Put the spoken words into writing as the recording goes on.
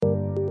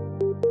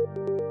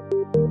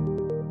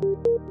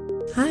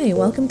Hi,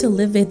 welcome to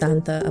Live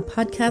Vedanta, a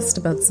podcast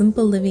about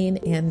simple living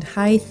and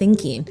high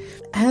thinking.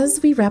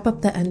 As we wrap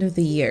up the end of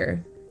the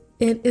year,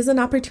 it is an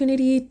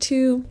opportunity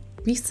to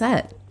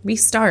reset,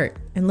 restart,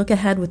 and look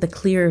ahead with a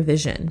clearer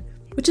vision,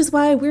 which is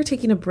why we're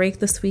taking a break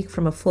this week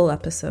from a full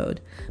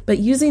episode, but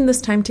using this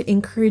time to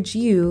encourage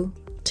you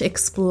to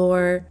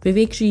explore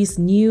Vivekji's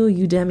new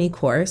Udemy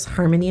course,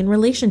 Harmony in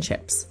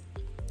Relationships.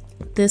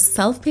 This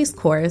self-paced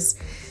course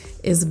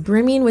is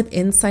brimming with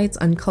insights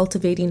on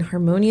cultivating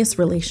harmonious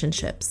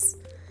relationships.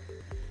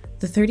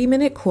 The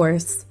 30-minute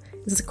course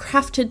is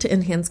crafted to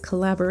enhance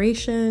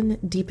collaboration,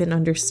 deepen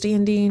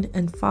understanding,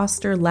 and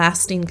foster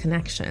lasting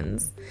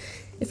connections.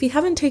 If you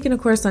haven't taken a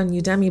course on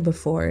Udemy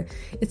before,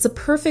 it's a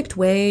perfect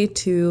way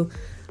to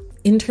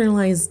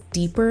internalize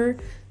deeper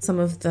some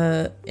of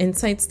the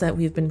insights that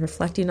we've been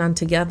reflecting on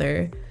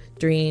together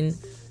during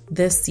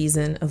this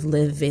season of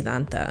Live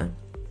Vedanta.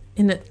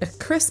 In a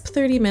crisp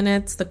 30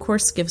 minutes, the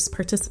course gives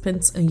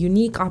participants a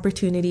unique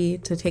opportunity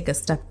to take a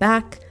step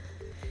back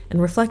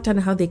and reflect on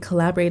how they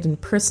collaborate in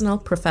personal,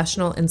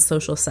 professional, and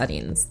social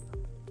settings.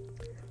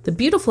 The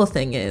beautiful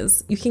thing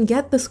is, you can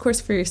get this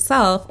course for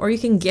yourself or you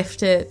can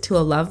gift it to a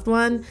loved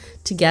one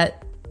to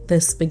get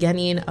this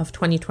beginning of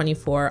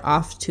 2024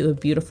 off to a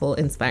beautiful,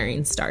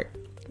 inspiring start.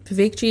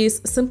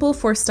 Vivekji's simple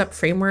 4-step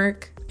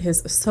framework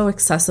is so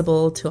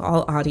accessible to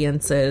all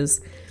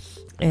audiences,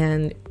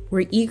 and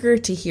we're eager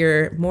to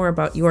hear more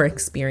about your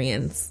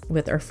experience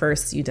with our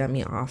first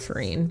Udemy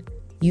offering.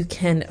 You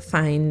can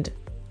find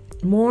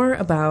more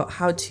about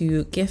how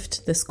to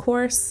gift this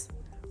course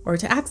or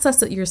to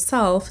access it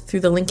yourself through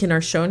the link in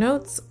our show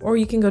notes, or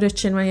you can go to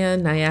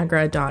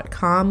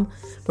chinmayaniagara.com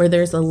where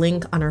there's a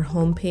link on our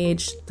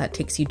homepage that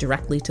takes you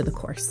directly to the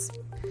course.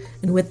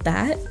 And with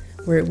that,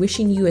 we're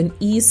wishing you an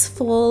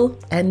easeful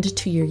end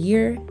to your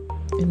year,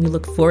 and we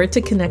look forward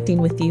to connecting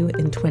with you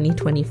in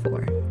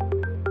 2024.